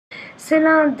C'est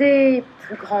l'un des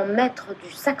plus grands maîtres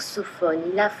du saxophone.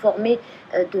 Il a formé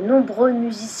de nombreux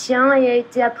musiciens et a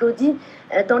été applaudi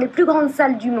dans les plus grandes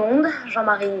salles du monde.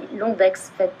 Jean-Marie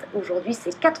Londeix fête aujourd'hui ses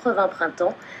 80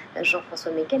 printemps.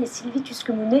 Jean-François Mecquel et Sylvie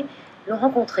Tusquemounet l'ont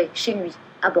rencontré chez lui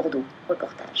à Bordeaux.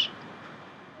 Reportage.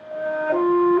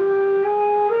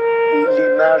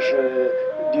 L'image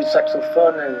du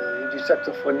saxophone, du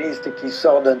saxophoniste qui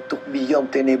sort d'un tourbillon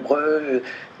ténébreux,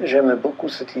 j'aime beaucoup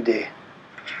cette idée.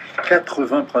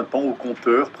 80 printemps au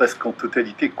compteur, presque en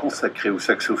totalité consacrés au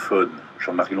saxophone.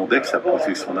 Jean-Marie Londeix a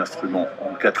posé son instrument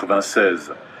en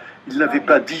 96. Il n'avait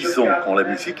pas 10 ans quand la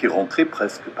musique est rentrée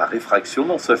presque par effraction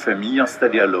dans sa famille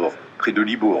installée alors près de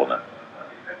Libourne.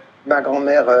 Ma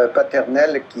grand-mère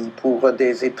paternelle qui, pour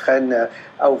des étrennes,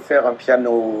 a offert un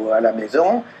piano à la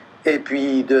maison. Et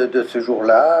puis de ce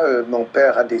jour-là, mon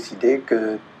père a décidé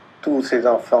que tous ses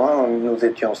enfants, nous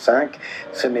étions 5,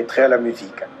 se mettraient à la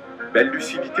musique. Belle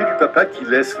lucidité du papa qui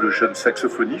laisse le jeune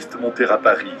saxophoniste monter à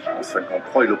Paris. En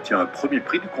 1953, il obtient un premier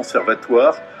prix du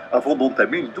conservatoire avant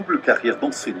d'entamer une double carrière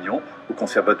d'enseignant au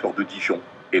conservatoire de Dijon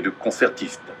et de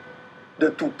concertiste. De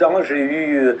tout temps, j'ai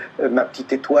eu ma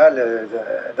petite étoile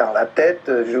dans la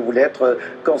tête. Je voulais être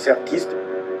concertiste.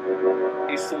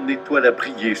 Et son étoile a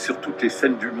brillé sur toutes les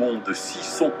scènes du monde.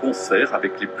 600 concerts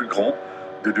avec les plus grands.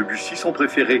 De Debussy, son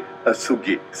préféré, à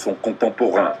Sauguet, son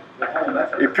contemporain.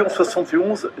 Et puis en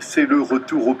 1971, c'est le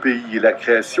retour au pays et la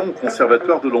création au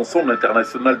Conservatoire de l'Ensemble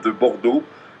international de Bordeaux,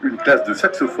 une classe de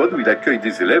saxophone où il accueille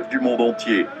des élèves du monde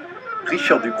entier.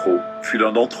 Richard Ducrot fut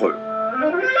l'un d'entre eux.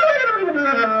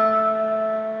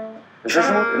 Je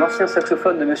joue l'ancien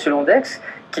saxophone de Monsieur Londeix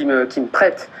qui me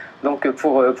prête. Donc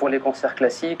pour les concerts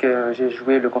classiques, j'ai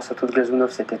joué le concerto de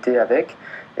Glazunov cet été avec.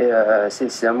 Et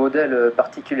c'est un modèle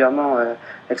particulièrement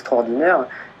extraordinaire.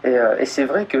 Et c'est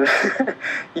vrai que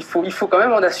il faut quand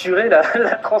même en assurer la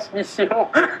transmission.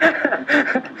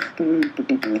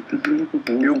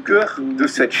 Et au cœur de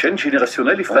cette chaîne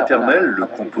générationnelle et fraternelle, le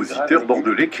compositeur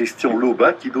bordelais Christian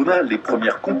Laubat qui donna les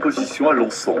premières compositions à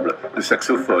l'ensemble de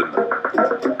saxophone.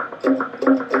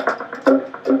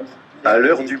 À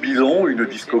l'heure du bilan, une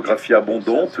discographie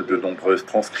abondante, de nombreuses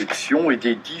transcriptions et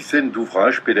des dizaines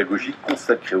d'ouvrages pédagogiques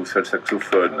consacrés au seul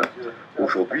saxophone.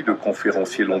 Aujourd'hui, le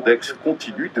conférencier Londeix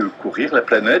continue de courir la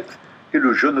planète et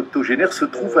le jeune octogénaire se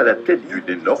trouve à la tête d'une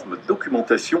énorme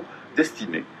documentation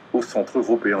destinée au Centre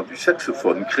européen du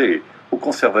saxophone créé au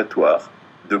Conservatoire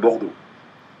de Bordeaux.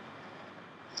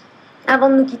 Avant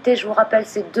de nous quitter, je vous rappelle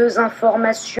ces deux informations.